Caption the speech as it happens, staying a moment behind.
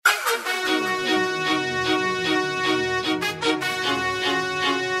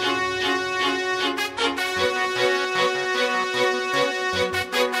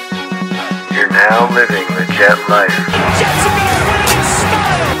now living the Jet life. Jets are gonna win in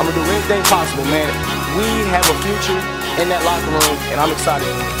style. I'm gonna do anything possible, man. We have a future in that locker room, and I'm excited.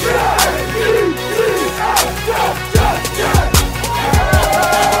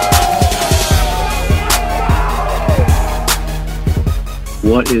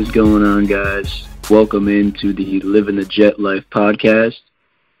 What is going on, guys? Welcome into the Living the Jet Life podcast.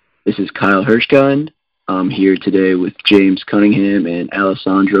 This is Kyle Hirschkind. I'm here today with James Cunningham and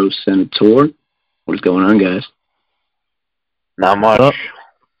Alessandro Senatore. What is going on, guys? Not much.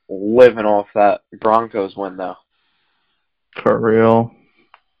 Living off that Broncos win, though. For real.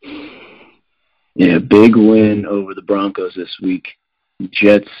 Yeah, big win over the Broncos this week.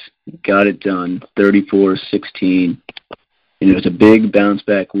 Jets got it done, 34-16. And it was a big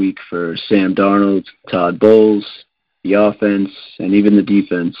bounce-back week for Sam Darnold, Todd Bowles, the offense, and even the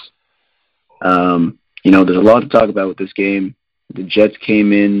defense. There's a lot to talk about with this game. The Jets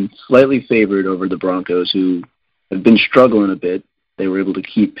came in slightly favored over the Broncos, who have been struggling a bit. They were able to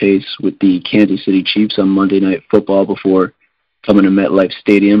keep pace with the Kansas City Chiefs on Monday Night Football before coming to MetLife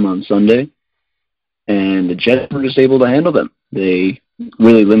Stadium on Sunday. And the Jets were just able to handle them. They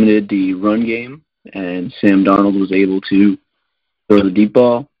really limited the run game, and Sam Darnold was able to throw the deep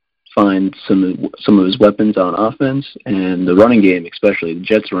ball, find some of his weapons on offense, and the running game, especially the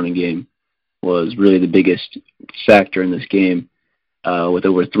Jets' running game, was really the biggest factor in this game, with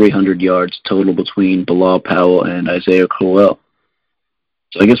over 300 yards total between Bilal Powell and Isaiah Crowell.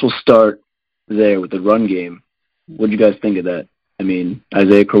 So I guess we'll start there with the run game. What do you guys think of that? I mean,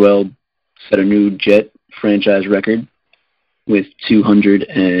 Isaiah Crowell set a new Jet franchise record with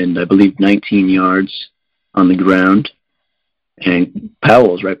 219 yards on the ground. And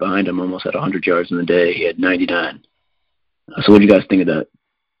Powell's right behind him, almost at 100 yards in the day. He had 99. So what do you guys think of that?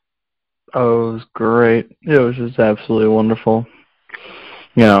 Oh, it was great. It was just absolutely wonderful.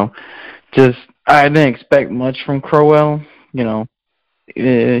 I didn't expect much from Crowell.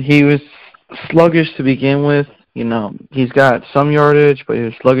 He was sluggish to begin with. He's got some yardage, but he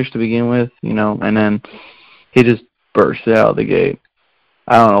was sluggish to begin with, and then he just burst out of the gate.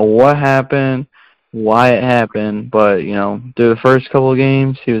 I don't know what happened, why it happened, but, through the first couple of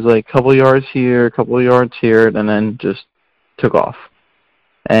games, he was like a couple yards here, a couple of yards here, and then just took off.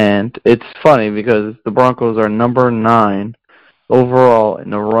 And it's funny because the Broncos are number 9 overall in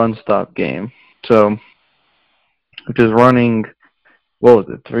the run-stop game. So, just running,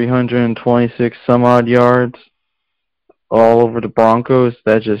 326 some odd yards all over the Broncos,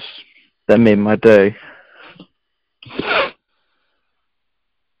 that made my day.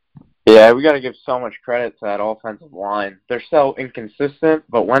 Yeah, we got to give so much credit to that offensive line. They're so inconsistent,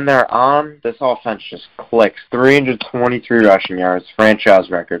 but when they're on, this offense just clicks. 323 rushing yards, franchise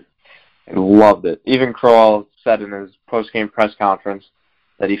record. I loved it. Even Crowell said in his post-game press conference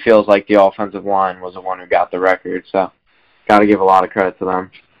that he feels like the offensive line was the one who got the record, so got to give a lot of credit to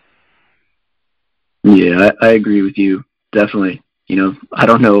them. Yeah, I agree with you, definitely. I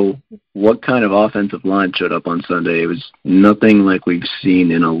don't know what kind of offensive line showed up on Sunday. It was nothing like we've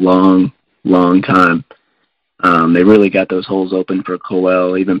seen in a long, long time. They really got those holes open for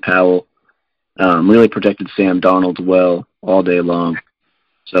Crowell, even Powell. Really protected Sam Darnold well all day long.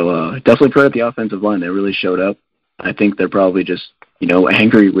 So definitely credit the offensive line. They really showed up. I think they're probably just,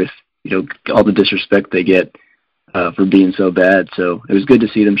 angry with, all the disrespect they get for being so bad. So it was good to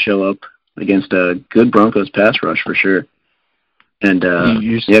see them show up against a good Broncos pass rush for sure. And,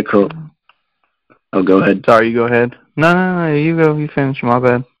 Crowell. Oh, go ahead. Sorry, you go ahead. No, you go. You finish. My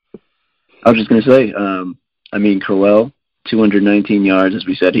bad. I was just going to say, Crowell, 219 yards, as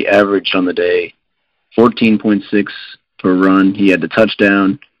we said. He averaged on the day 14.6 per run. He had the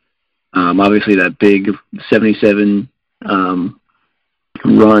touchdown. Obviously, that big 77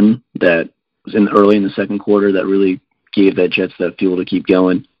 run that was early in the second quarter that really gave that Jets that fuel to keep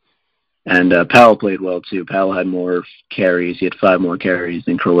going. And Powell played well, too. Powell had more carries. He had 5 more carries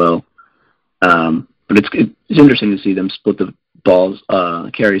than Crowell. But it's interesting to see them split the balls,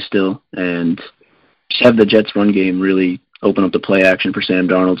 carries still, and just have the Jets' run game really open up the play action for Sam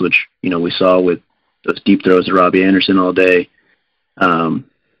Darnold, which, we saw with those deep throws to Robbie Anderson all day. Go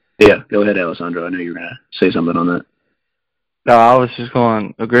ahead, Alessandro. I know you were going to say something on that. No, I was just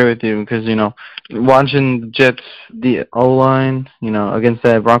going to agree with you because, watching the Jets, the O-line, against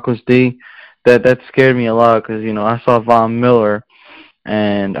that Broncos D, that scared me a lot because, I saw Von Miller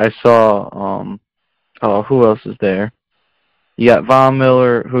and I saw, who else is there? You got Von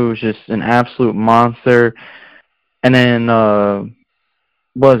Miller, who's just an absolute monster. And then,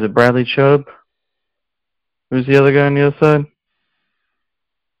 what is it, Bradley Chubb? Who's the other guy on the other side?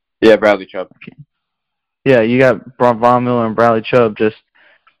 Yeah, Bradley Chubb. Yeah, you got Von Miller and Bradley Chubb just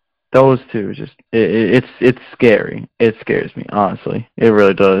those two just it's scary. It scares me, honestly. It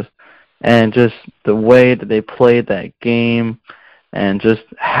really does. And just the way that they played that game and just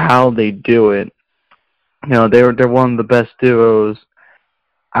how they do it. They're one of the best duos,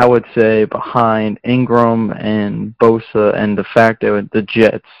 I would say, behind Ingram and Bosa, and the fact that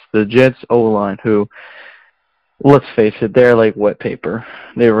the Jets O-line, who, let's face it, they're like wet paper.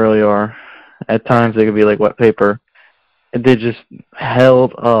 They really are. At times they could be like wet paper. They just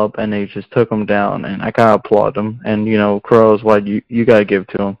held up and they just took them down, and I gotta applaud them. And Crow's what you gotta give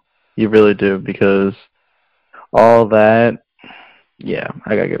to them. You really do, because all that, yeah,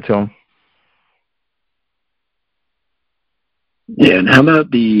 I gotta give it to them. Yeah, and how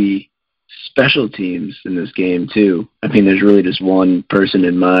about the special teams in this game, too? I mean, there's really just one person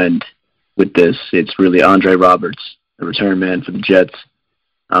in mind with this. It's really Andre Roberts, the return man for the Jets.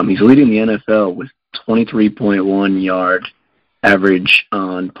 He's leading the NFL with 23.1 yard average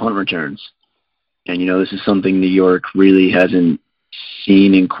on punt returns. And, this is something New York really hasn't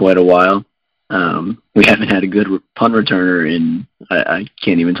seen in quite a while. We haven't had a good punt returner in, I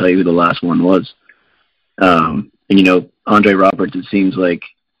can't even tell you who the last one was. And, Andre Roberts, it seems like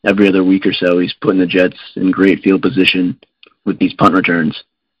every other week or so he's putting the Jets in great field position with these punt returns.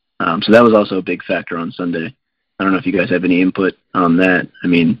 So that was also a big factor on Sunday. I don't know if you guys have any input on that. I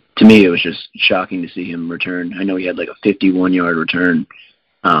mean, to me, it was just shocking to see him return. I know he had like a 51-yard return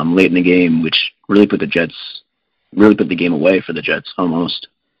late in the game, which really put the game away for the Jets almost.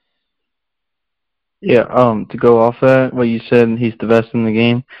 Yeah, to go off that, what you said, he's the best in the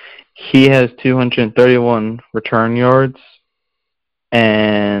game. He has 231 return yards,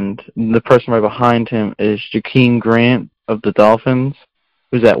 and the person right behind him is Jakeem Grant of the Dolphins,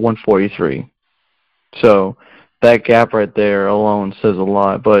 who's at 143. So that gap right there alone says a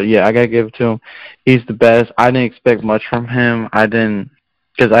lot. But, yeah, I got to give it to him. He's the best. I didn't expect much from him.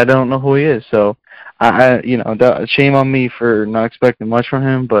 Because I don't know who he is. So, shame on me for not expecting much from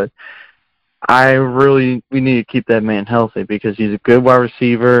him, but we need to keep that man healthy because he's a good wide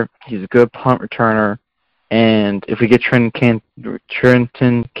receiver, he's a good punt returner, and if we get Trenton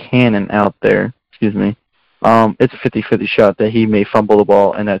Cannon out there, it's a 50-50 shot that he may fumble the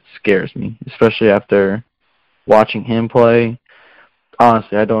ball, and that scares me, especially after watching him play.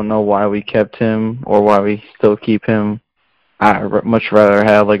 Honestly, I don't know why we kept him or why we still keep him. I'd much rather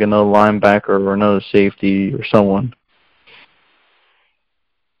have like another linebacker or another safety or someone.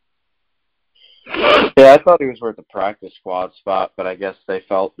 Yeah, I thought he was worth the practice squad spot, but I guess they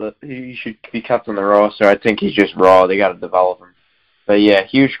felt that he should be kept on the roster. I think he's just raw. They got to develop him. But, yeah,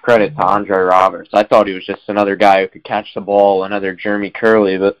 huge credit to Andre Roberts. I thought he was just another guy who could catch the ball, another Jeremy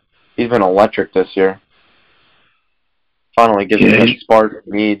Curley, but he's been electric this year. Finally gives him the spark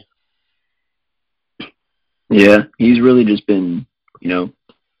we need. Yeah, he's really just been,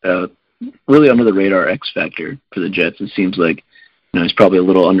 really under the radar X factor for the Jets. It seems like, he's probably a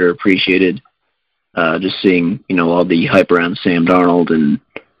little underappreciated. Just seeing, all the hype around Sam Darnold and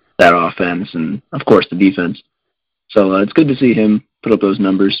that offense and, of course, the defense. So it's good to see him put up those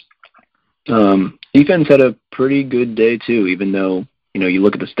numbers. Defense had a pretty good day, too, even though, you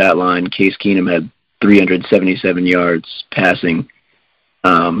look at the stat line, Case Keenum had 377 yards passing.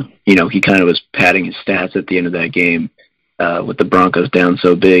 He kind of was padding his stats at the end of that game with the Broncos down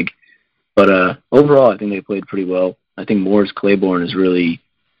so big. But overall, I think they played pretty well. I think Morris Claiborne has really,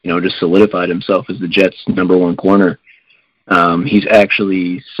 just solidified himself as the Jets' number one corner. He's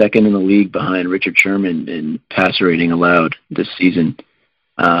actually second in the league behind Richard Sherman in passer rating allowed this season,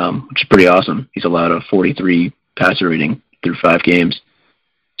 which is pretty awesome. He's allowed a 43 passer rating through 5 games.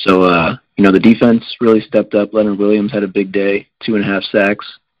 So, the defense really stepped up. Leonard Williams had a big day, 2.5 sacks.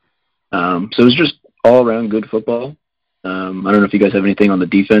 So it was just all-around good football. I don't know if you guys have anything on the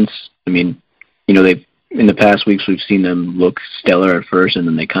defense. I mean, they've in the past weeks, we've seen them look stellar at first, and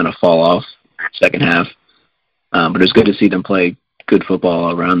then they kind of fall off second half. But it's good to see them play good football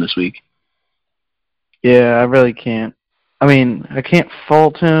all around this week. Yeah, I really can't. I mean, I can't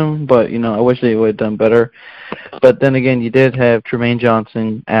fault him, but, I wish they would have done better. But then again, you did have Tremaine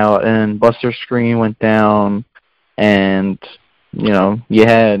Johnson out, and Buster Screen went down, and, you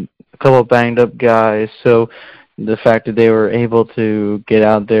had a couple of banged-up guys. So the fact that they were able to get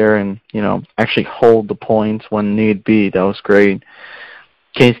out there and, actually hold the points when need be, that was great.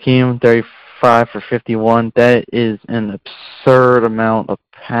 Case Keenum, 35 for 51. That is an absurd amount of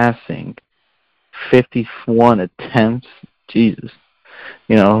passing. 51 attempts. Jesus.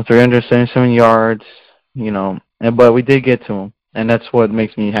 377 yards, but we did get to him, and that's what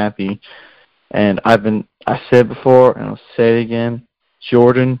makes me happy. And I said before, and I'll say it again,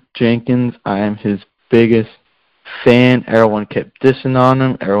 Jordan Jenkins, I am his biggest fan. Everyone kept dissing on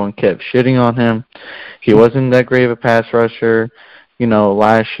him. Everyone kept shitting on him. He wasn't that great of a pass rusher.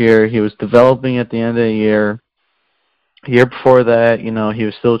 Last year he was developing at the end of the year. The year before that, he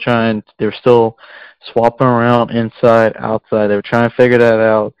was still they were still swapping around inside, outside. They were trying to figure that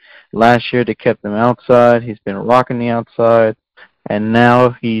out. Last year they kept him outside. He's been rocking the outside. And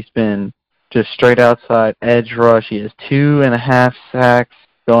now he's been just straight outside, edge rush. He has 2.5 sacks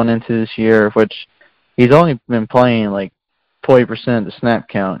going into this year, which he's only been playing like 40% of the snap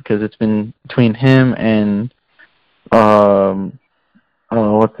count because it's been between him and, I don't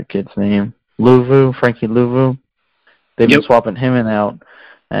know, what's the kid's name? Frankie Louvu. They've been swapping him in out.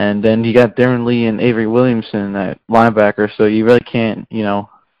 And then you got Darren Lee and Avery Williamson at linebacker, so you really can't,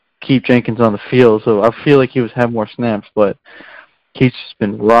 keep Jenkins on the field. So I feel like he was having more snaps, but he's just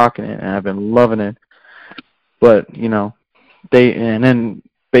been rocking it, and I've been loving it. But, and then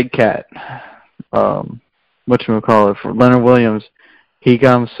Big Cat, whatchamacallit, for Leonard Williams, he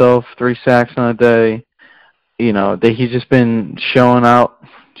got himself 3 sacks on a day. He's just been showing out,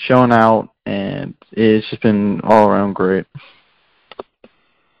 and it's just been all around great.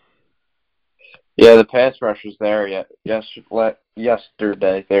 Yeah, the pass rush was there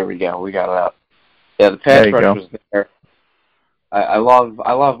yesterday. There we go. We got it out. Yeah, the pass rush was there. I love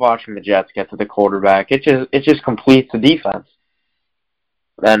watching the Jets get to the quarterback. It just completes the defense.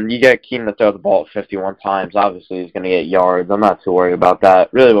 And you get Keenan to throw the ball 51 times. Obviously, he's going to get yards. I'm not too worried about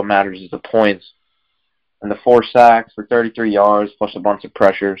that. Really, what matters is the points. And the 4 sacks for 33 yards plus a bunch of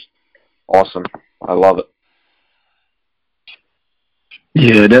pressures. Awesome. I love it.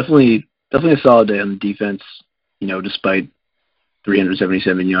 Yeah, definitely a solid day on the defense, despite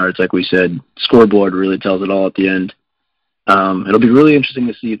 377 yards, like we said. Scoreboard really tells it all at the end. It'll be really interesting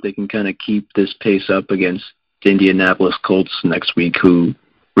to see if they can kind of keep this pace up against the Indianapolis Colts next week, who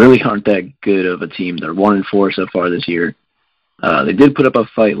really aren't that good of a team. They're 1-4 so far this year. They did put up a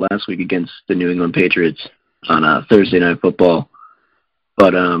fight last week against the New England Patriots on Thursday Night Football.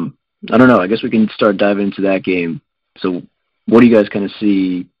 But I don't know. I guess we can start diving into that game. So what do you guys kind of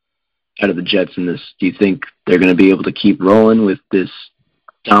see out of the Jets in this? Do you think they're going to be able to keep rolling with this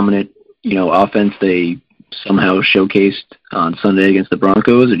dominant, offense they somehow showcased on Sunday against the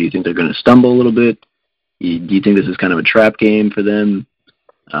Broncos, or do you think they're going to stumble a little bit? Do you think this is kind of a trap game for them?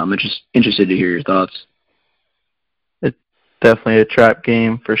 I'm just interested to hear your thoughts. It's definitely a trap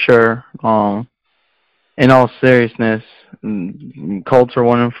game for sure. In all seriousness, Colts are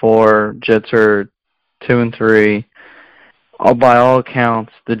 1-4, Jets are 2-3. By all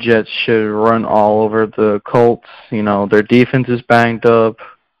accounts, the Jets should run all over the Colts. Their defense is banged up.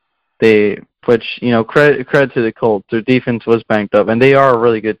 Credit to the Colts. Their defense was banged up, and they are a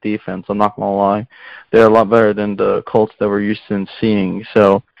really good defense. I'm not gonna lie, they're a lot better than the Colts that we're used to seeing.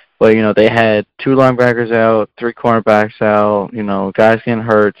 So, but they had 2 linebackers out, 3 cornerbacks out. Guys getting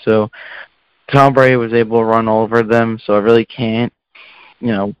hurt. So Tom Brady was able to run all over them. So I really can't,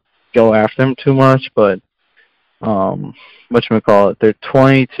 go after them too much. But whatchamacallit, they're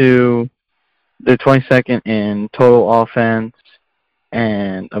 22nd in total offense.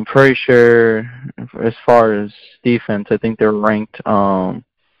 And I'm pretty sure, as far as defense, I think they're ranked. I'm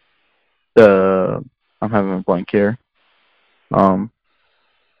having a blank here. I'm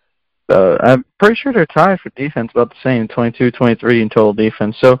pretty sure they're tied for defense, about the same, 22, 23 in total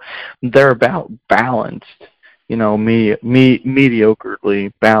defense. So they're about balanced, mediocrely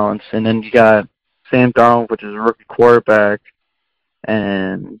balanced. And then you got Sam Darnold, which is a rookie quarterback,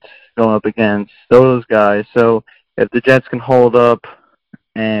 and going up against those guys. So if the Jets can hold up,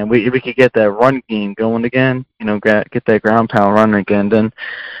 and we could get that run game going again, get that ground pound running again, then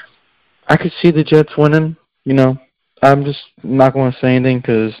I could see the Jets winning. I'm just not going to say anything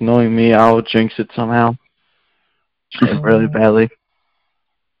because knowing me, I'll jinx it somehow, really badly.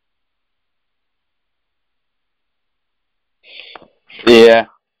 Yeah,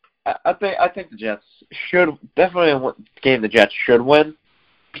 I think the Jets should definitely a game the Jets should win.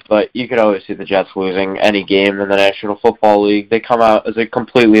 But you could always see the Jets losing any game in the National Football League. They come out as a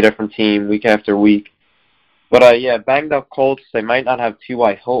completely different team week after week. But, banged up Colts, they might not have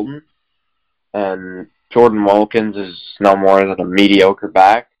T.Y. Hilton. And Jordan Wilkins is no more than a mediocre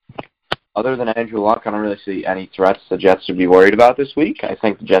back. Other than Andrew Luck, I don't really see any threats the Jets should be worried about this week. I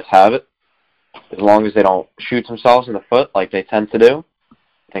think the Jets have it. As long as they don't shoot themselves in the foot like they tend to do,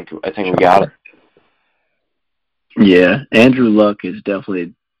 I think we got it. Yeah, Andrew Luck is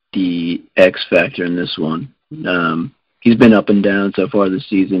definitely the X factor in this one. He's been up and down so far this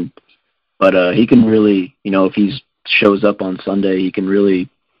season, but he can really, if he shows up on Sunday, he can really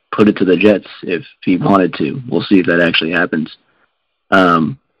put it to the Jets if he wanted to. We'll see if that actually happens.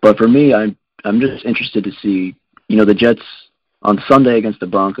 But for me, I'm just interested to see, the Jets on Sunday against the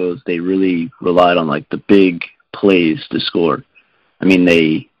Broncos, they really relied on like the big plays to score. I mean,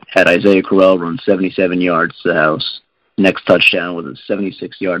 they had Isaiah Crowell run 77 yards to the house. Next touchdown was a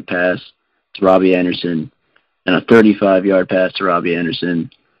 76-yard pass to Robbie Anderson and a 35-yard pass to Robbie Anderson.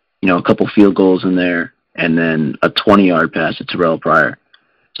 A couple field goals in there, and then a 20-yard pass to Terrell Pryor.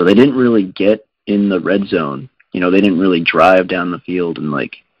 So they didn't really get in the red zone. They didn't really drive down the field and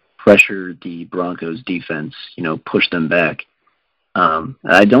like pressure the Broncos defense, push them back.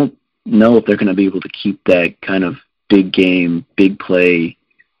 I don't know if they're going to be able to keep that kind of big game, big play,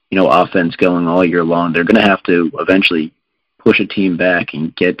 offense going all year long. They're going to have to eventually push a team back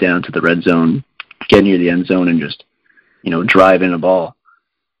and get down to the red zone, get near the end zone, and just, drive in a ball.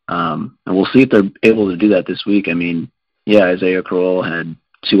 And we'll see if they're able to do that this week. I mean, yeah, Isaiah Crowell had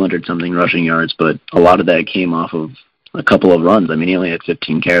 200-something rushing yards, but a lot of that came off of a couple of runs. I mean, he only had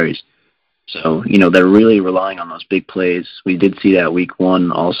 15 carries. So, they're really relying on those big plays. We did see that week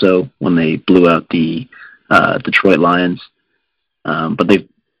 1 also when they blew out the Detroit Lions. But they've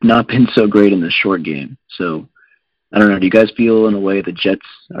not been so great in the short game. So, I don't know. Do you guys feel in a way the Jets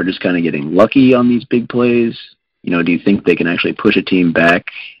are just kind of getting lucky on these big plays? Do you think they can actually push a team back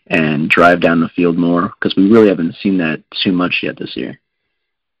and drive down the field more? Because we really haven't seen that too much yet this year.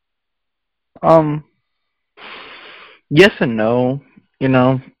 Yes and no.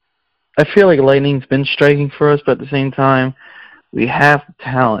 I feel like lightning's been striking for us, but at the same time, we have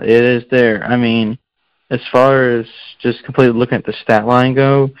talent. It is there. I mean, as far as just completely looking at the stat line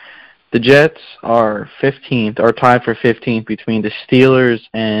go, the Jets are 15th, or tied for 15th between the Steelers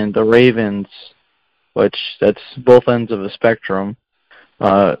and the Ravens, which that's both ends of the spectrum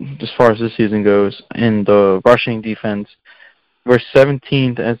as far as this season goes. In the rushing defense, we're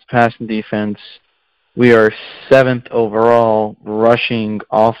 17th as passing defense. We are 7th overall rushing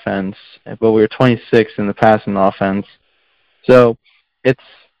offense, but we're 26th in the passing offense. So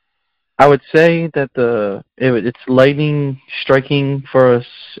I would say that it's lightning striking for us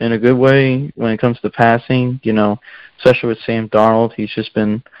in a good way when it comes to passing, especially with Sam Darnold. He's just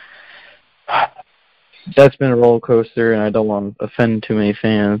been that's been a roller coaster, and I don't want to offend too many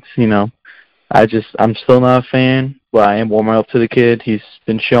fans. I'm still not a fan, but I am warming up to the kid. He's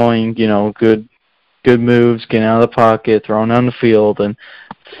been showing, good moves, getting out of the pocket, throwing down the field, and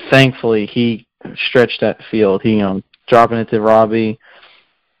thankfully he stretched that field. He, dropping it to Robbie.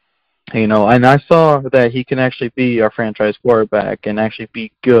 And I saw that he can actually be our franchise quarterback and actually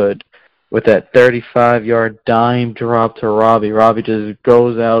be good with that 35-yard dime drop to Robbie. Robbie just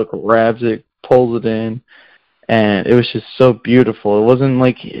goes out, grabs it, pulls it in, and it was just so beautiful. It wasn't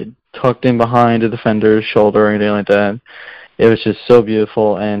like it tucked in behind the defender's shoulder or anything like that. It was just so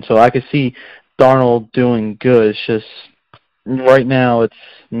beautiful, and so I could see Darnold doing good. It's just right now it's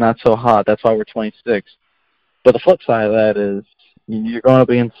not so hot. That's why we're 26th. But the flip side of that is you're going up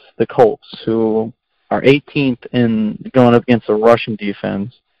against the Colts, who are 18th in going up against the rushing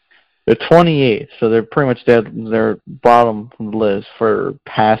defense. They're 28th, so they're pretty much dead. They're bottom of the list for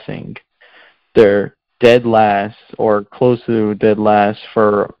passing. They're dead last or close to dead last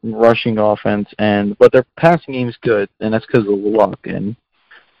for rushing offense, but their passing game is good, and that's because of luck. And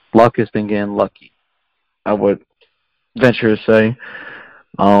luck has been getting lucky, I would venture to say.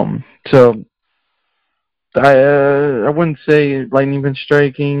 So I wouldn't say lightning been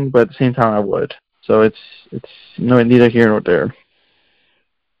striking, but at the same time I would. So it's neither here nor there.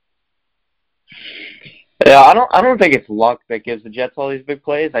 Yeah, I don't think it's luck that gives the Jets all these big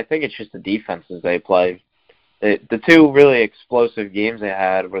plays. I think it's just the defenses they play. The two really explosive games they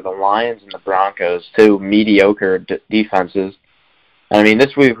had were the Lions and the Broncos, two mediocre defenses. I mean,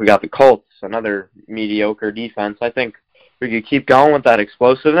 this week we got the Colts, another mediocre defense. I think we could keep going with that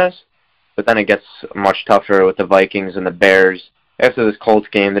explosiveness, but then it gets much tougher with the Vikings and the Bears. After this Colts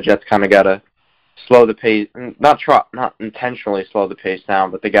game, the Jets kind of got to slow the pace, not intentionally slow the pace down,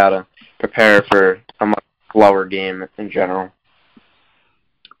 but they got to prepare for a much slower game in general.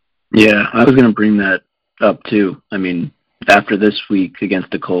 Yeah, I was going to bring that up too. I mean, after this week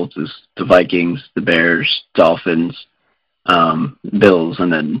against the Colts is the Vikings, the Bears, Dolphins, Bills,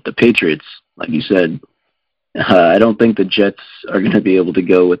 and then the Patriots. Like you said, I don't think the Jets are going to be able to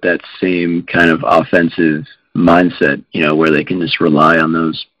go with that same kind of offensive mindset, where they can just rely on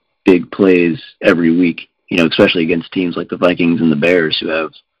those big plays every week, especially against teams like the Vikings and the Bears who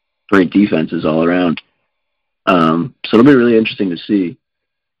have great defenses all around. So it'll be really interesting to see.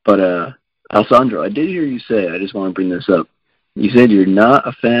 But, Alessandro, I did hear you say, I just want to bring this up, you said you're not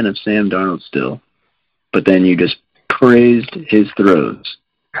a fan of Sam Darnold still, but then you just praised his throws.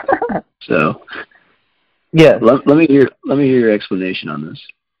 So, yeah, let me hear your explanation on this.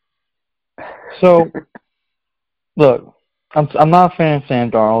 So, Look, I'm not a fan of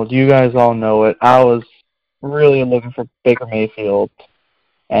Sam Darnold. You guys all know it. I was really looking for Baker Mayfield,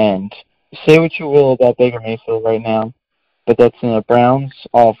 and say what you will about Baker Mayfield right now, but that's in a Browns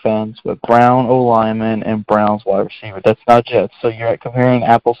offense with Brown O-lineman and Browns wide receiver. That's not Jets, so you're comparing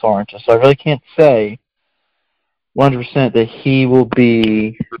apples to oranges. So I really can't say 100% that he will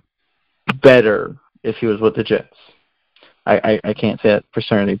be better if he was with the Jets. I can't say that for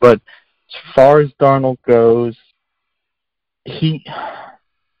certainty. But as far as Darnold goes, he's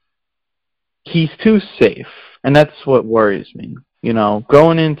too safe, and that's what worries me. You know,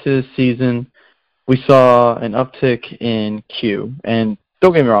 going into the season, we saw an uptick in Q, and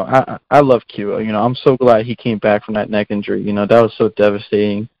don't get me wrong, I love Q. You know, I'm so glad he came back from that neck injury. You know, that was so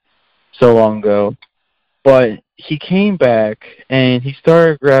devastating so long ago. But he came back, and he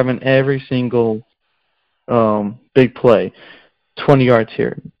started grabbing every single big play. 20 yards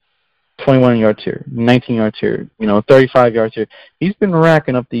here, 21 yards here, 19 yards here, 35 yards here. He's been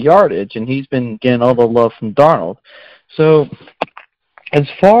racking up the yardage, and he's been getting all the love from Darnold. So as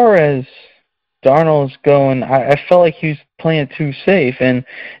far as Darnold's going, I felt like he was playing it too safe. And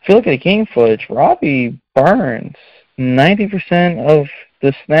if you look at the game footage, Robbie Burns, 90% of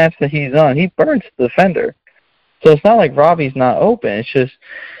the snaps that he's on, he burns the defender. So it's not like Robbie's not open. It's just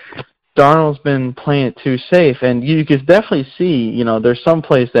Darnold's been playing it too safe. And you can definitely see, there's some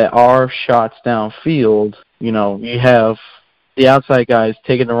plays that are shots downfield. You have the outside guys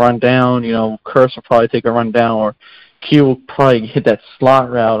taking the run down. Kearse will probably take a run down, or Q will probably hit that slot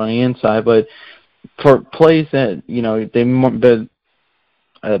route on the inside. But for plays that,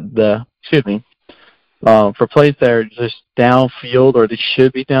 for plays that are just downfield, or they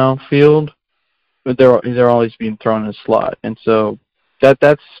should be downfield, but they're always being thrown in a slot. And so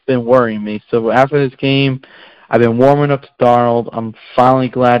that's been worrying me. So after this game, I've been warming up to Darnold. I'm finally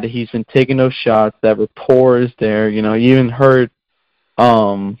glad that he's been taking those shots. That rapport is there. You even heard,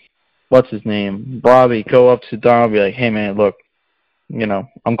 what's his name, Robbie, go up to Darnold and be like, hey, man, look,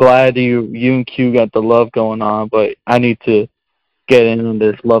 I'm glad you and Q got the love going on, but I need to get in on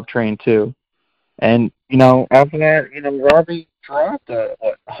this love train too. And, after that, Robbie dropped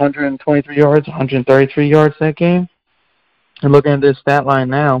 123 yards, 133 yards that game. And looking at this stat line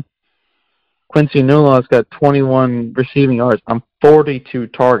now, Quincy Newell's got 21 receiving yards on 42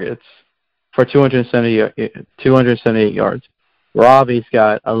 targets for 278 yards. Robbie's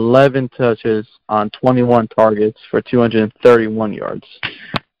got 11 touches on 21 targets for 231 yards.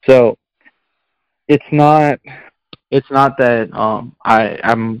 So it's not that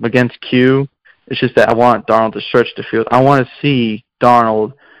I'm against Q. It's just that I want Darnold to stretch the field. I want to see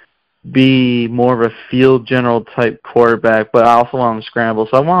Darnold be more of a field general type quarterback, but I also want him to scramble.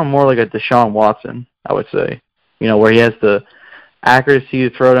 So I want him more like a Deshaun Watson, I would say, where he has the accuracy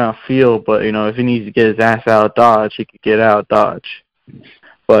to throw downfield, but, if he needs to get his ass out of dodge, he could get out of dodge.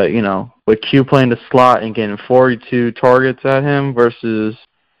 But, with Q playing the slot and getting 42 targets at him versus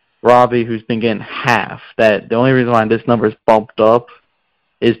Robbie, who's been getting half, that the only reason why this number is bumped up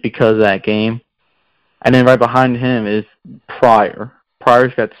is because of that game. And then right behind him is Pryor.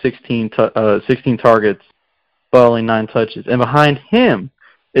 Pryor's got 16 targets, but only 9 touches. And behind him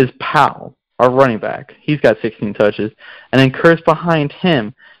is Powell, our running back. He's got 16 touches. And then Kearse behind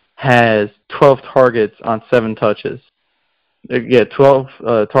him has 12 targets on 7 touches. 12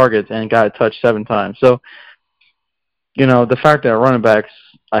 targets and got a touch 7 times. So, the fact that our running back's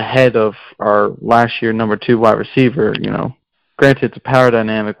ahead of our last year number 2 wide receiver, granted it's a power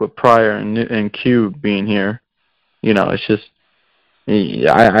dynamic with Pryor and Q being here. It's just,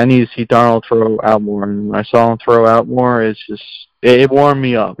 I need to see Darnold throw out more. And when I saw him throw out more, it warmed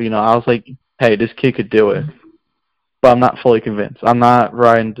me up. I was like, hey, this kid could do it. But I'm not fully convinced. I'm not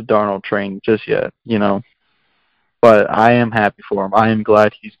riding the Darnold train just yet, But I am happy for him. I am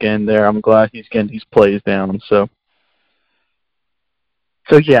glad he's getting there. I'm glad he's getting these plays down. So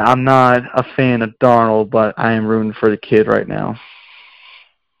yeah, I'm not a fan of Darnold, but I am rooting for the kid right now.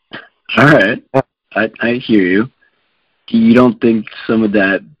 All right. I hear you. You don't think some of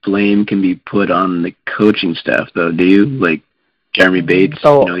that blame can be put on the coaching staff, though, do you? Like Jeremy Bates, he's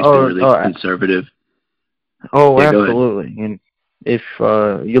been really conservative. Oh, yeah, absolutely. And if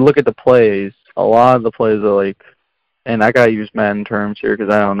you look at the plays, a lot of the plays are like, and I got to use Madden terms here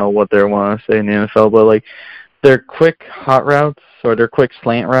because I don't know what they want to say in the NFL, but like they're quick hot routes or they're quick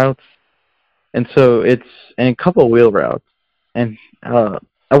slant routes. And so and a couple of wheel routes. And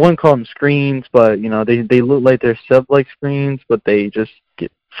I wouldn't call them screens, but, they look like they're sub-like screens, but they just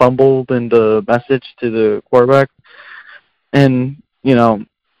get fumbled in the message to the quarterback. And,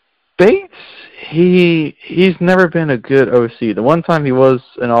 Bates, he's never been a good OC. The one time he was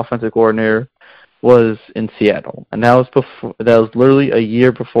an offensive coordinator, was in Seattle, and that was literally a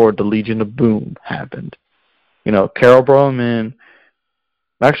year before the Legion of Boom happened. You know, Carroll brought him in.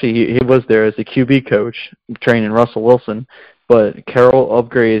 Actually, he was there as a QB coach, training Russell Wilson, but Carroll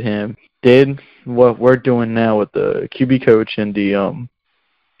upgraded him, did what we're doing now with the QB coach and the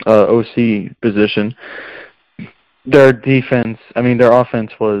OC position. Their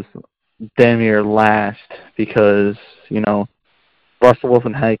offense was damn near last because, you know, Russell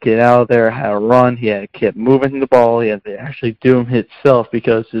Wilson had to get out of there, had to run, he had to keep moving the ball, he had to actually do him himself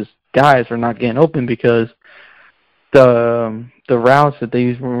because his guys were not getting open because the routes that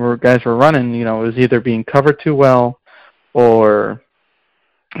these guys were running, you know, was either being covered too well or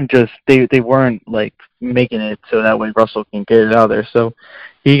just they weren't like making it so that way Russell can get it out of there. So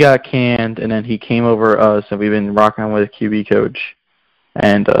he got canned, and then he came over us, and we've been rocking on with a QB coach,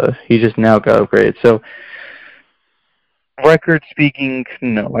 and he just now got upgraded. So record speaking,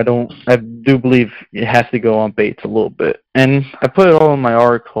 no, I don't. I do believe it has to go on Bates a little bit, and I put it all in my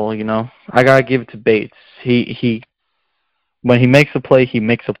article. You know, I gotta give it to Bates. He when he makes a play, he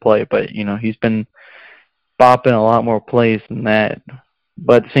makes a play, but you know he's been bopping a lot more plays than that.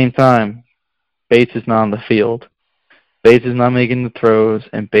 But at the same time, Bates is not on the field. Bates is not making the throws,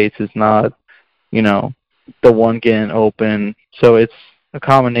 and Bates is not, you know, the one getting open. So it's a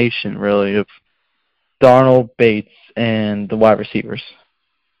combination, really, of Darnold, Bates, and the wide receivers.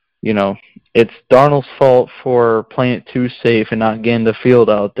 You know, it's Darnold's fault for playing it too safe and not getting the field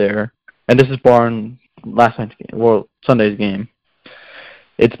out there. And this is barring last night's game, well, Sunday's game.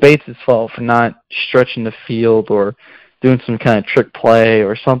 It's Bates' fault for not stretching the field or doing some kind of trick play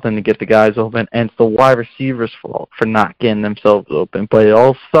or something to get the guys open, and it's the wide receiver's fault for not getting themselves open. But it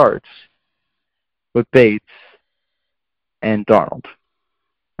all starts with Bates and Darnold.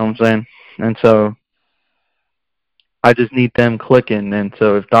 You know what I'm saying? And so I just need them clicking. And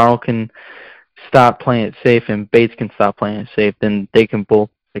so if Darnold can stop playing it safe and Bates can stop playing it safe, then they can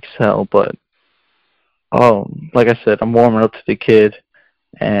both excel. But, like I said, I'm warming up to the kid,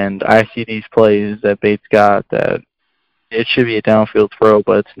 and I see these plays that Bates got that it should be a downfield throw,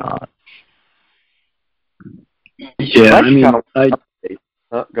 but it's not. Yeah, I mean, go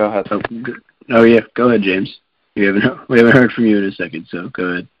ahead. Oh, yeah, go ahead, James. We haven't heard from you in a second, so go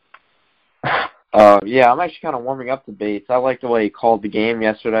ahead. Yeah, I'm actually kind of warming up to Bates. I like the way he called the game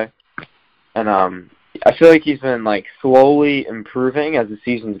yesterday, and I feel like he's been like slowly improving as the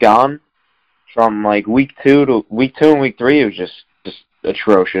season's gone. From like week 2 and week 3, it was just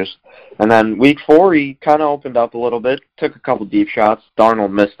atrocious. And then week 4, he kind of opened up a little bit, took a couple deep shots.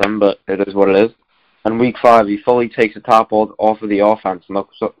 Darnold missed them, but it is what it is. And week 5, he fully takes the top off of the offense, and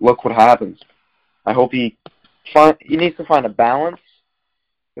look what happens. I hope he needs to find a balance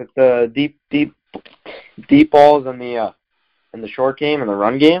with the deep balls in the short game and the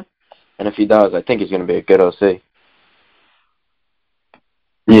run game. And if he does, I think he's going to be a good OC.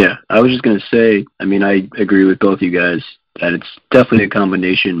 Yeah, I was just going to say, I mean, I agree with both you guys that it's definitely a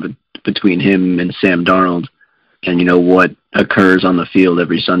combination between him and Sam Darnold and, you know, what occurs on the field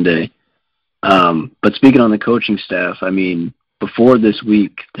every Sunday. But speaking on the coaching staff, I mean, before this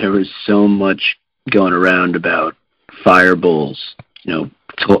week, there was so much going around about fire Bowles. You know,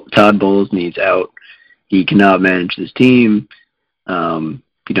 Todd Bowles needs out. He cannot manage this team.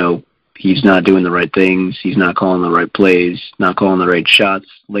 You know, he's not doing the right things. He's not calling the right plays, not calling the right shots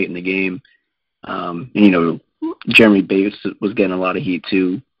late in the game. And, you know, Jeremy Bates was getting a lot of heat,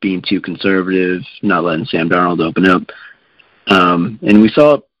 too, being too conservative, not letting Sam Darnold open up. And we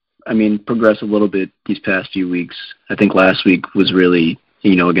saw it, I mean, progress a little bit these past few weeks. I think last week was really,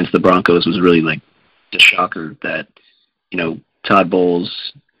 you know, against the Broncos was really like the shocker that, you know, Todd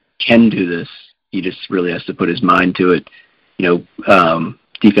Bowles can do this. He just really has to put his mind to it. You know,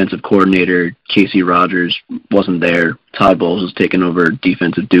 defensive coordinator Casey Rogers wasn't there. Todd Bowles was taking over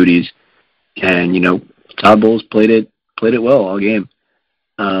defensive duties. And, you know, Todd Bowles played it well all game.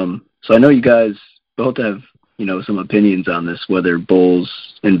 So I know you guys both have, you know, some opinions on this, whether Bowles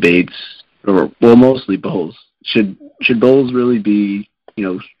and Bates, or, well, mostly Bowles. Should Bowles really be, you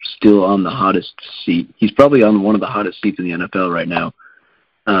know, still on the hottest seat? He's probably on one of the hottest seats in the NFL right now.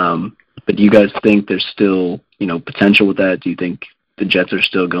 But do you guys think there's still, you know, potential with that? Do you think the Jets are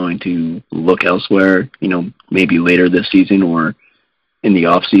still going to look elsewhere, you know, maybe later this season or in the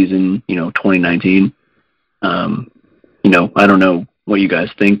off season, you know, 2019? You know, I don't know what you guys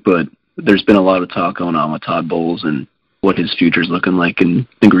think, but there's been a lot of talk going on with Todd Bowles and what his future's looking like in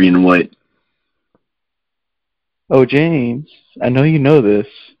the green and white. Oh, James, I know you know this.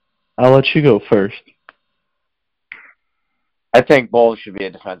 I'll let you go first. I think Bowles should be a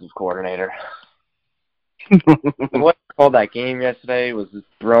defensive coordinator. The way he called that game yesterday was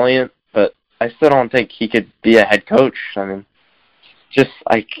brilliant, but I still don't think he could be a head coach. I mean,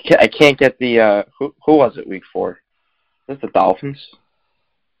 I can't get the who was it week 4? Is it the Dolphins?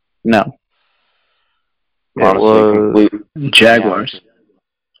 No. Honestly, Jaguars.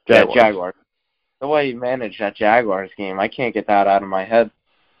 Yeah, Jaguars. The way he managed that Jaguars game, I can't get that out of my head.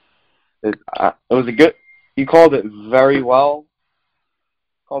 It was a good. He called it very well.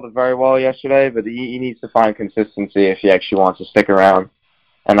 Called it very well yesterday, but he needs to find consistency if he actually wants to stick around.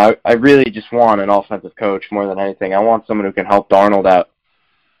 And I really just want an offensive coach more than anything. I want someone who can help Darnold out.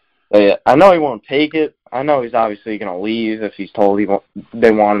 I know he won't take it. I know he's obviously going to leave if he's told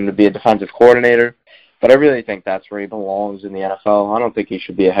they want him to be a defensive coordinator. But I really think that's where he belongs in the NFL. I don't think he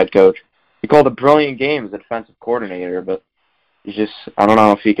should be a head coach. He called a brilliant game as a defensive coordinator, but I don't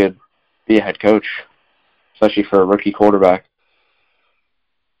know if he could be a head coach, especially for a rookie quarterback.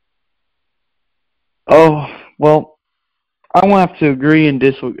 Oh, well, I won't have to agree and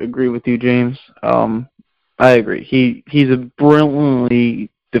disagree with you, James. I agree. He's a brilliantly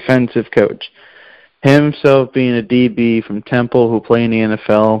defensive coach. Himself being a DB from Temple who play in the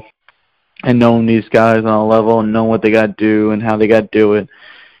NFL and knowing these guys on a level and knowing what they got to do and how they got to do it,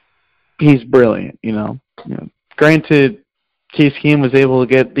 he's brilliant, you know. Granted, Case Keenum was able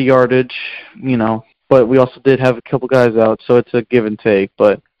to get the yardage, but we also did have a couple guys out, so it's a give and take.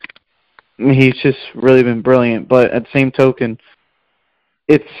 But he's just really been brilliant. But at the same token,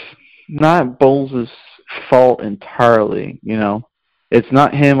 it's not Bowles' fault entirely, It's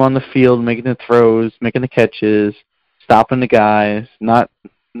not him on the field making the throws, making the catches, stopping the guys, not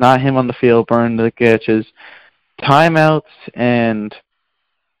him on the field burning the catches. Timeouts and,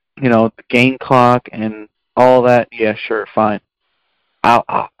 the game clock and all that, yeah, sure, fine.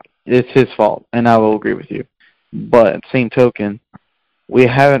 It's his fault, and I will agree with you. But at the same token, we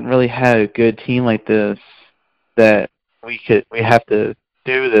haven't really had a good team like this that we have to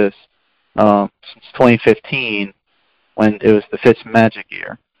do this since 2015 when it was the Fitzmagic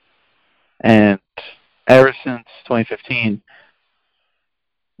year. And ever since 2015,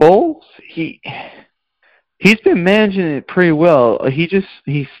 Bowles, he's been managing it pretty well.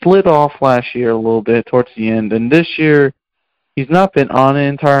 He slid off last year a little bit towards the end, and this year he's not been on it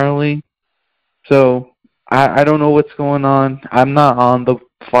entirely. So I don't know what's going on. I'm not on the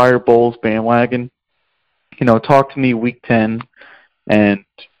Fire Bowles bandwagon. Talk to me week 10, and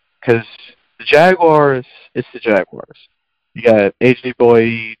because the Jaguars, it's the Jaguars. You got A.J.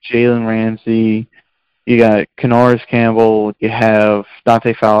 Boyd, Jalen Ramsey, you got Canaris Campbell, you have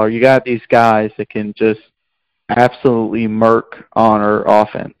Dante Fowler. You got these guys that can just absolutely murk on our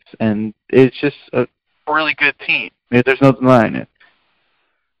offense, and it's just a really good team. There's no denying it.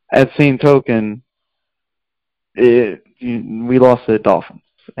 At the same token, we lost to the Dolphins,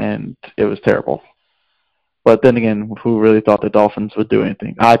 and it was terrible. But then again, who really thought the Dolphins would do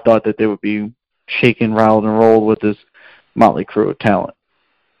anything? I thought that they would be shaken, rattled, and rolled with this motley crew of talent.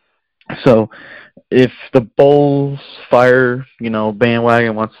 So if the Bowles Fire,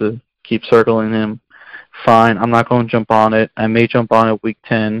 bandwagon wants to keep circling him, fine. I'm not going to jump on it. I may jump on it week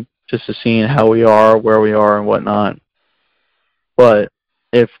 10 just to see how we are, where we are, and whatnot. But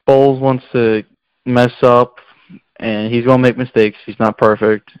if Bowles wants to mess up, and he's going to make mistakes, he's not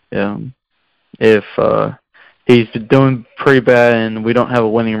perfect. If he's doing pretty bad and we don't have a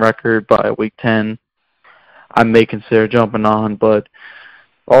winning record by week 10, I may consider jumping on. But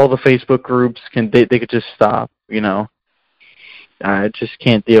all the Facebook groups they could just stop. I just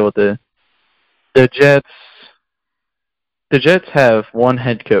can't deal with it. The Jets have one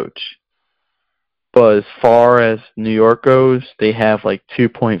head coach, but as far as New York goes, they have like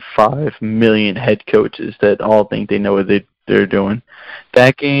 2.5 million head coaches that all think they know what they're doing.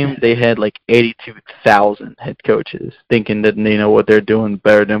 That game, they had like 82,000 head coaches thinking that they know what they're doing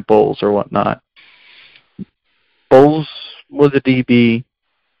better than Bowles or whatnot. Bowles was a DB.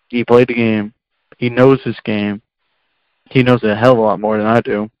 He played the game. He knows his game. He knows a hell of a lot more than I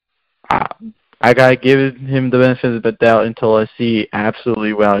do. I gotta give him the benefit of the doubt until I see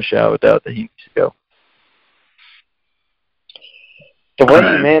absolutely without a shadow of a doubt that he needs to go. The way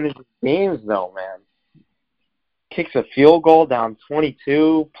he manages games, though, man. Kicks a field goal down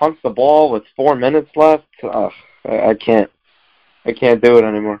 22, punts the ball with 4 minutes left. I can't do it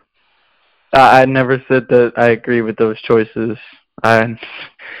anymore. I never said that I agree with those choices. I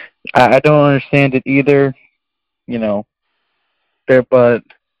don't understand it either, but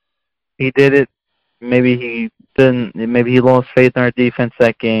he did it. Maybe he didn't. Maybe he lost faith in our defense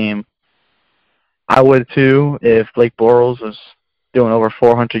that game. I would too if Blake Bortles was doing over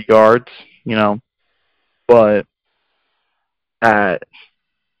 400 yards, But I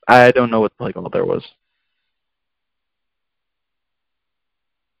don't know what the play call there was.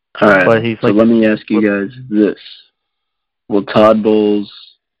 All right. But he's so like, let me ask you guys this: will Todd Bowles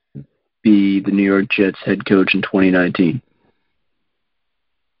be the New York Jets head coach in 2019?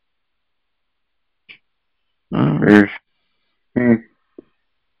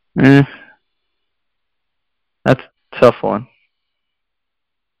 That's a tough one.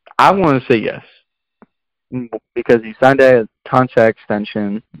 I want to say yes, because he signed a contract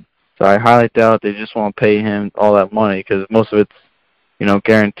extension, so I highly doubt they just want to pay him all that money, because most of it's,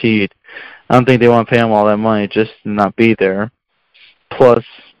 guaranteed. I don't think they want to pay him all that money just to not be there. Plus,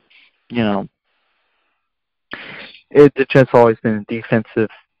 the Jets always been a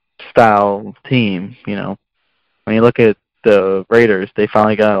defensive style team. When you look at the Raiders, they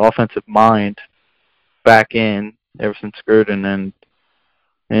finally got an offensive mind back in ever since Gruden, and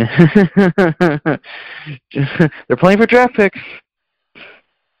they're playing for draft picks.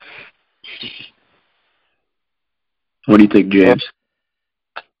 What do you think, James?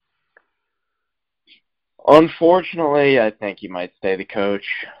 Unfortunately, I think he might stay the coach.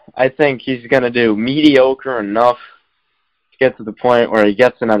 I think he's going to do mediocre enough to get to the point where he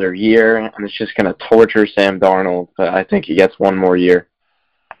gets another year, and it's just going to torture Sam Darnold. But I think he gets one more year.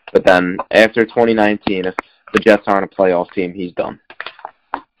 But then, after 2019, if the Jets aren't a playoff team, he's done.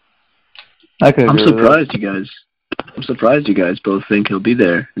 I'm surprised you guys both think he'll be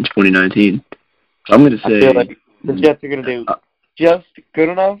there in 2019. I'm going to say... I feel like the Jets are going to do just good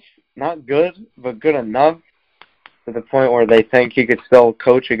enough. Not good, but good enough to the point where they think he could still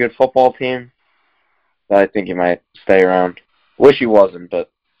coach a good football team. But I think he might stay around. Wish he wasn't, but...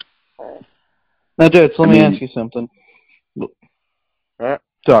 Now, Jets, let me ask you something.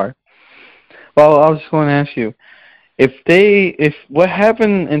 Sorry. Well, I was just going to ask you, if what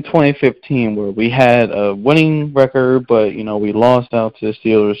happened in 2015 where we had a winning record, but, we lost out to the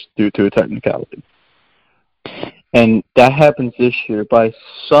Steelers due to a technicality, and that happens this year by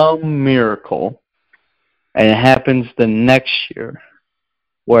some miracle, and it happens the next year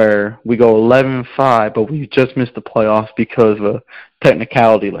where we go 11-5, but we just missed the playoffs because of a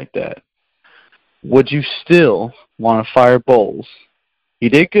technicality like that, would you still want to fire Bowles? He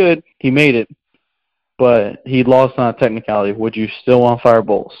did good. He made it. But he lost on a technicality. Would you still want to fire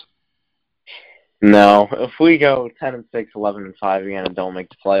Bowles? No. If we go 10-6, 11-5 again and don't make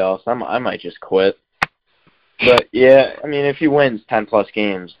the playoffs, I might just quit. But, yeah, if he wins 10-plus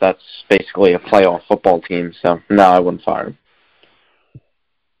games, that's basically a playoff football team. So, no, I wouldn't fire him.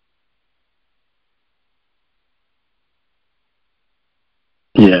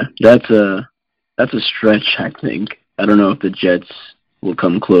 Yeah, that's a stretch, I think. I don't know if the Jets will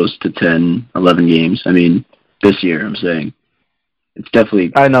come close to 10, 11 games. This year, I'm saying. It's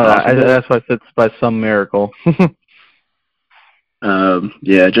definitely I know that. That's why I said it's by some miracle.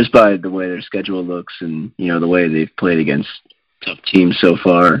 Yeah, just by the way their schedule looks and, the way they've played against tough teams so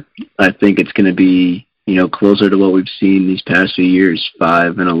far, I think it's going to be, closer to what we've seen these past few years,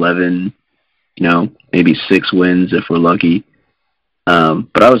 5-11, maybe 6 wins if we're lucky.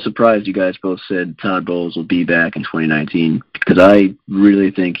 But I was surprised you guys both said Todd Bowles will be back in 2019 because I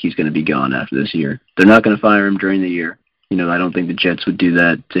really think he's going to be gone after this year. They're not going to fire him during the year. I don't think the Jets would do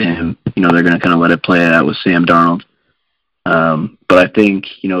that to him. They're going to kind of let it play out with Sam Darnold. But I think,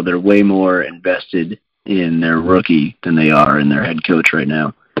 they're way more invested in their rookie than they are in their head coach right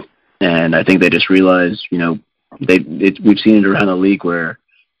now. And I think they just realized, we've seen it around the league where,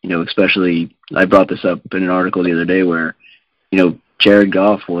 especially, I brought this up in an article the other day where, Jared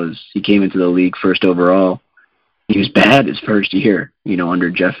Goff he came into the league first overall. He was bad his first year,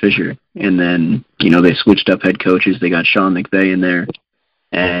 under Jeff Fisher. And then, they switched up head coaches. They got Sean McVay in there.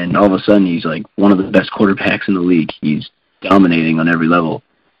 And all of a sudden, he's like one of the best quarterbacks in the league. He's dominating on every level.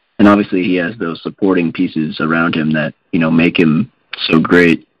 And obviously, he has those supporting pieces around him that, make him so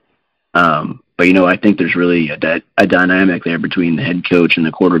great. But, I think there's really a dynamic there between the head coach and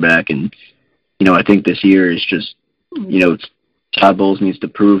the quarterback. And, I think this year is just, Todd Bowles needs to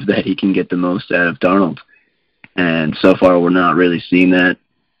prove that he can get the most out of Darnold. And so far, we're not really seeing that.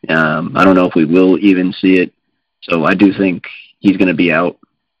 I don't know if we will even see it. So I do think he's going to be out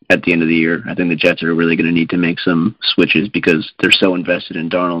at the end of the year. I think the Jets are really going to need to make some switches because they're so invested in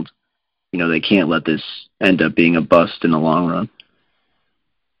Darnold. They can't let this end up being a bust in the long run.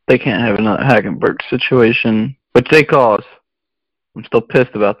 They can't have another Hackenberg situation, which they caused. I'm still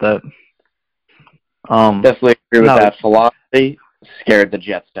pissed about that. Definitely agree with that philosophy. Scared the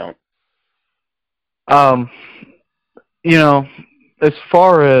Jets don't. As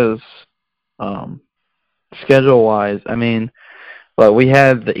far as schedule-wise, but we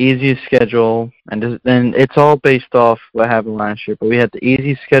had the easiest schedule, and it's all based off what happened last year, but we had the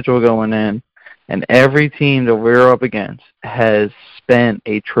easy schedule going in, and every team that we're up against has spent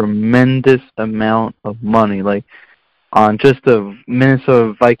a tremendous amount of money. Like, on just the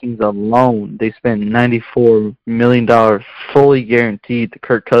Minnesota Vikings alone, they spent $94 million fully guaranteed to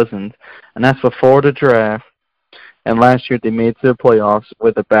Kirk Cousins, and that's before the draft. And last year they made it to the playoffs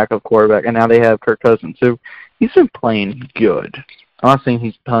with a backup quarterback, and now they have Kirk Cousins, who he's been playing good. I'm not saying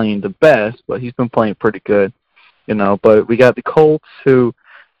he's playing the best, but he's been playing pretty good, you know. But we got the Colts, who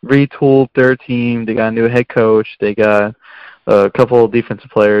retooled their team. They got a new head coach. They got a couple of defensive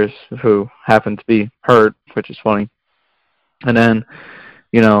players who happen to be hurt, which is funny. And then,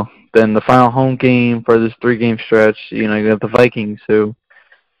 you know, then the final home game for this 3-game stretch, you know, you got the Vikings, who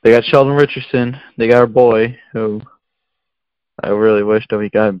they got Sheldon Richardson. They got our boy, who I really wish that we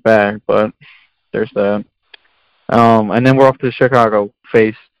got him back, but there's that. And then we're off to Chicago,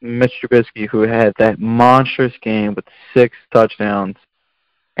 face Mitch Trubisky, who had that monstrous game with 6 touchdowns,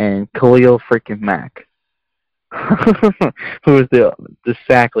 and Khalil freaking Mack, who is the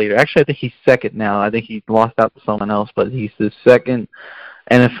sack leader. Actually, I think he's second now. I think he lost out to someone else, but he's the second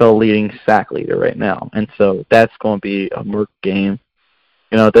NFL leading sack leader right now. And so that's going to be a murk game.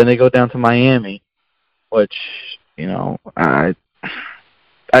 You know, then they go down to Miami, which, you know, I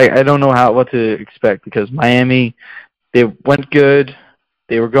don't know what to expect, because Miami, they went good,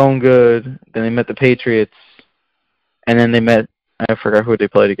 they were going good, then they met the Patriots, and then they met, I forgot who they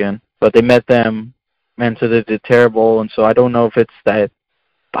played again, but they met them, and so they did terrible, and so I don't know if it's that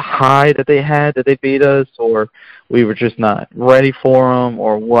the high that they had that they beat us, or we were just not ready for them,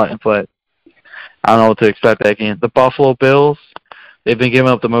 or what, but I don't know what to expect that game. The Buffalo Bills, they've been giving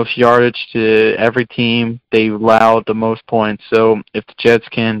up the most yardage to every team. They allowed the most points. So if the Jets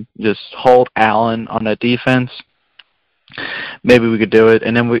can just hold Allen on that defense, maybe we could do it.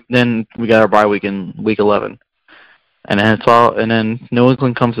 And then we got our bye week in week 11. And then New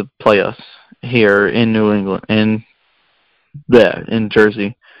England comes to play us here in New England, in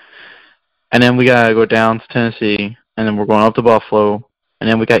Jersey. And then we gotta go down to Tennessee, and then we're going up to Buffalo, and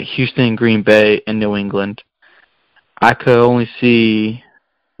then we got Houston, Green Bay, and New England. I could only see,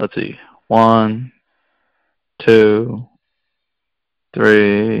 1, 2,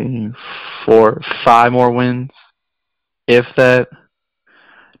 3, 4, 5 more wins, if that,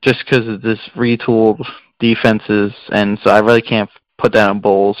 just because of this retooled defenses. And so I really can't put that on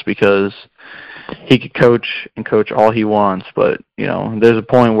Bowles, because he could coach all he wants, but, you know, there's a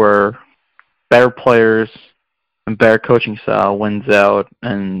point where better players and better coaching style wins out,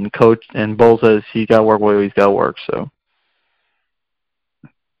 and Bowles says he got to work where he's got to work. So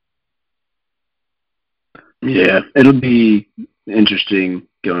yeah, it'll be interesting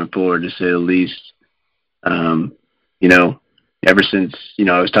going forward, to say the least. You know, ever since, you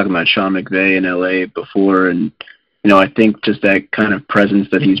know, I was talking about Sean McVay in LA before, and, you know, I think just that kind of presence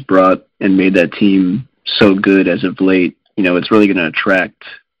that he's brought and made that team so good as of late, you know, it's really going to attract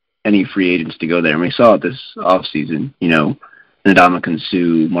any free agents to go there. And we saw it this offseason, you know, Ndamukong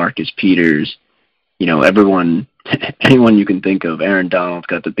Suh, Marcus Peters, you know, anyone you can think of. Aaron Donald's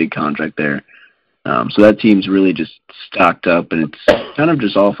got the big contract there. So that team's really just stocked up, and it's kind of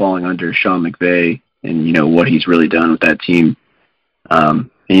just all falling under Sean McVay and, you know, what he's really done with that team.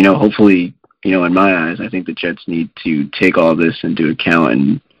 And, you know, hopefully, you know, in my eyes, I think the Jets need to take all this into account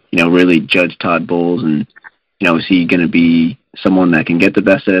and, you know, really judge Todd Bowles. And, you know, is he going to be someone that can get the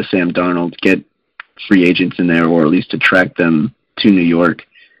best out of Sam Darnold, get free agents in there, or at least attract them to New York,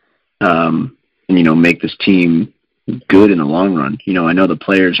 and, you know, make this team good in the long run? You know, I know the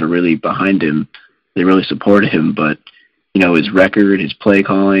players are really behind him. They really support him, but, you know, his record, his play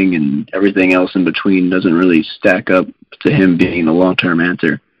calling, and everything else in between doesn't really stack up to him being the long-term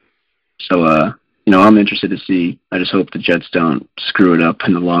answer. So, you know, I'm interested to see. I just hope the Jets don't screw it up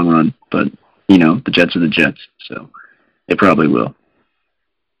in the long run. But, you know, the Jets are the Jets, so they probably will.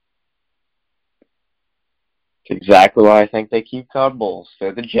 That's exactly why I think they keep Todd Bowles.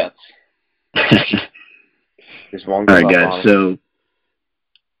 They're the Jets. All right, guys, so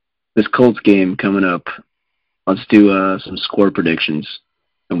this Colts game coming up, let's do some score predictions.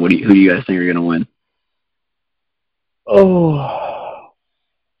 And who do you guys think are going to win? Oh.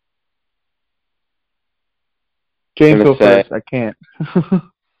 James, go first. I can't.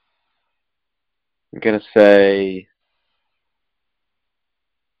 I'm going to say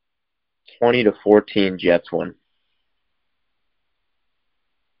 20-14 Jets win.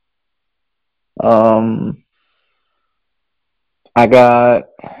 I got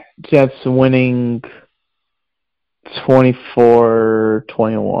Jets winning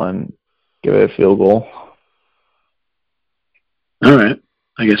 24-21. Give it a field goal. All right.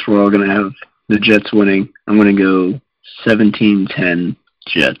 I guess we're all going to have the Jets winning. I'm going to go 17-10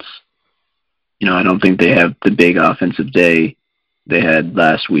 Jets. You know, I don't think they have the big offensive day they had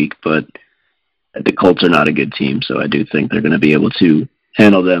last week, but the Colts are not a good team, so I do think they're going to be able to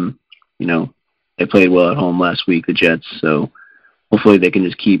handle them. You know, they played well at home last week, the Jets, so hopefully they can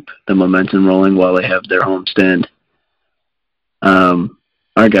just keep the momentum rolling while they have their home stand. All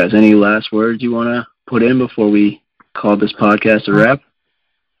right, guys, any last words you want to put in before we call this podcast a wrap?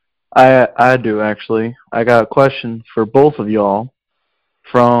 I do, actually. I got a question for both of y'all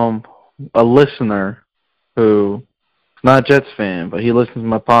from a listener who is not a Jets fan, but he listens to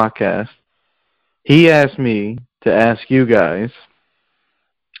my podcast. He asked me to ask you guys,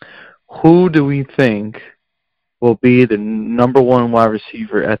 who do we think will be the number one wide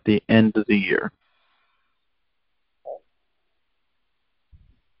receiver at the end of the year?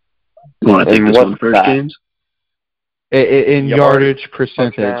 You want to take this one first, James? In yardage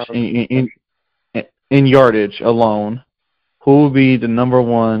percentage, in yardage alone, who will be the number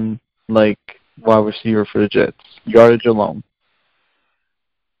one wide receiver for the Jets? Yardage alone.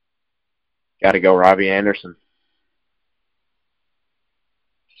 Got to go Robbie Anderson.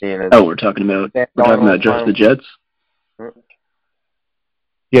 We're talking about just the Jets?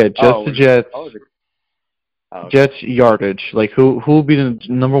 Yeah, just the Jets. Jets yardage. Like, who will be the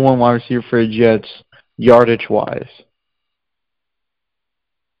number one wide receiver for the Jets yardage-wise?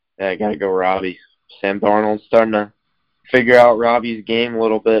 Yeah, I got to go Robbie. Sam Darnold's starting to figure out Robbie's game a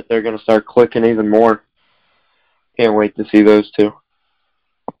little bit. They're going to start clicking even more. Can't wait to see those two.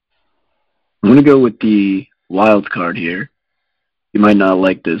 I'm going to go with the wild card here. You might not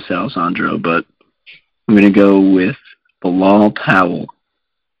like this, Alessandro, but I'm going to go with Bilal Powell,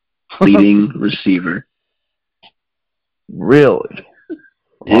 leading receiver. Really?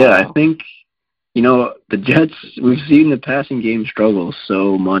 Yeah, I think, the Jets, we've seen the passing game struggle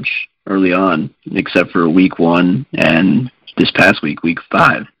so much early on, except for week 1 and this past week, week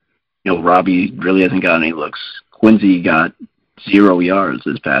 5. Robbie really hasn't got any looks. Quincy got 0 yards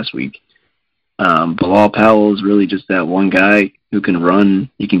this past week. Bilal Powell is really just that one guy who can run,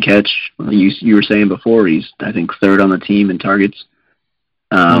 he can catch. You were saying before, he's, I think, 3rd on the team in targets.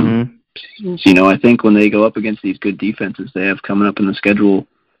 So, I think when they go up against these good defenses they have coming up in the schedule,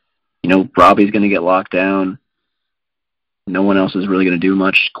 Robbie's going to get locked down. No one else is really going to do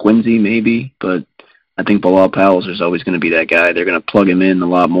much. Quincy, maybe, but I think Bilal Powell is always going to be that guy. They're going to plug him in a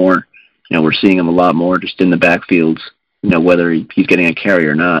lot more. We're seeing him a lot more just in the backfields, whether he's getting a carry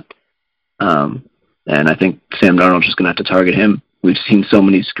or not. And I think Sam Darnold's just going to have to target him. We've seen so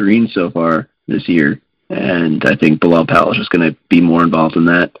many screens so far this year, and I think Bilal Powell is just going to be more involved in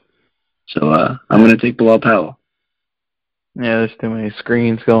that. So I'm going to take Bilal Powell. Yeah, there's too many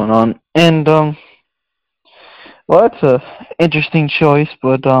screens going on. And, that's a interesting choice,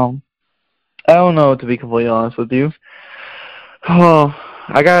 but I don't know, to be completely honest with you. Oh,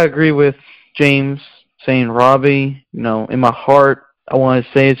 I got to agree with James saying Robbie. In my heart, I want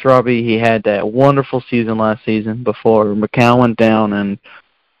to say it's Robbie. He had that wonderful season last season before McCown went down, and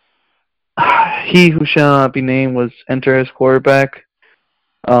he who shall not be named was enter as quarterback.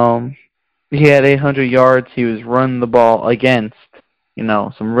 He had 800 yards. He was running the ball against,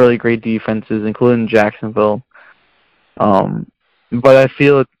 some really great defenses, including Jacksonville. But I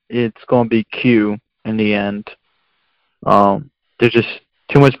feel it's going to be Q in the end. There's just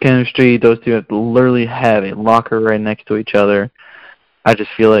too much chemistry. Those two literally have a locker right next to each other. I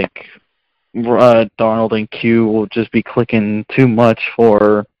just feel like Darnold and Q will just be clicking too much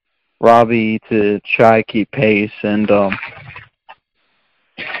for Robbie to try to keep pace, and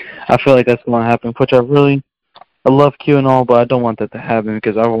I feel like that's going to happen, which I love Q and all, but I don't want that to happen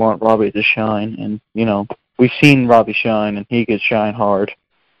because I want Robbie to shine, and, we've seen Robbie shine, and he could shine hard.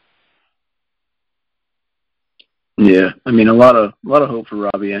 Yeah, I mean, a lot of hope for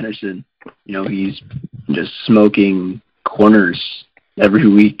Robbie Anderson. He's just smoking corners every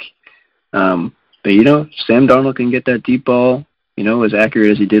week. But, Sam Darnold can get that deep ball, as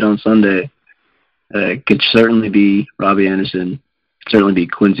accurate as he did on Sunday. It could certainly be Robbie Anderson. Could certainly be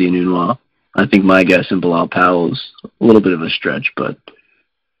Quincy Enunwa. I think my guess in Bilal Powell is a little bit of a stretch, but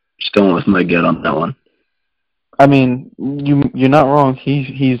just going with my gut on that one. I mean, you're not wrong.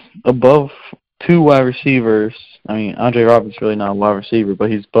 He's above 2 wide receivers. I mean, Andre Roberts really not a wide receiver,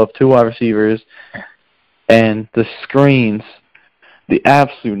 but he's above 2 wide receivers. And the screens, the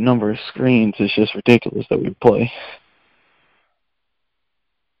absolute number of screens is just ridiculous that we play.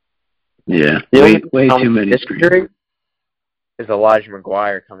 Yeah, way too many screens. Is Elijah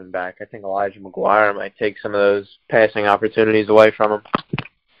McGuire coming back? I think Elijah McGuire might take some of those passing opportunities away from him.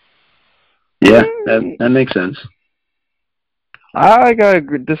 Yeah, that makes sense. I gotta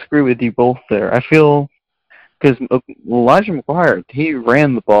disagree with you both there. I feel because Elijah McGuire, he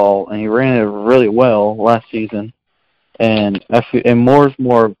ran the ball and he ran it really well last season, and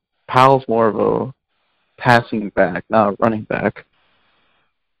Powell's more of a passing back, not a running back.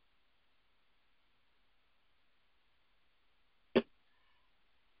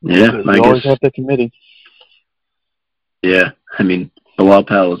 Yeah, You always have the committee. Yeah, I mean, Bilal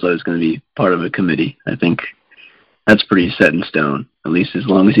Powell is always going to be part of a committee. I think that's pretty set in stone, at least as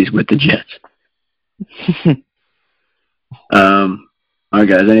long as he's with the Jets. All right,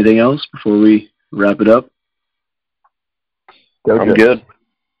 guys, anything else before we wrap it up? I'm good.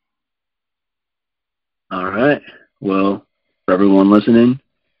 All right. Well, for everyone listening,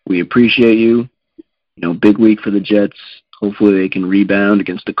 we appreciate you. You know, big week for the Jets. Hopefully they can rebound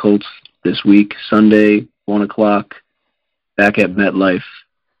against the Colts this week, Sunday, 1 o'clock, back at MetLife.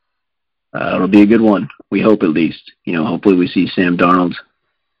 It'll be a good one. We hope, at least. You know, hopefully we see Sam Darnold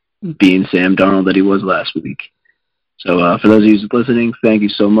being Sam Darnold that he was last week. So for those of you listening, thank you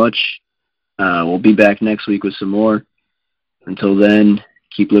so much. We'll be back next week with some more. Until then,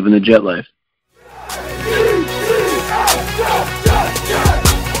 keep living the Jet life.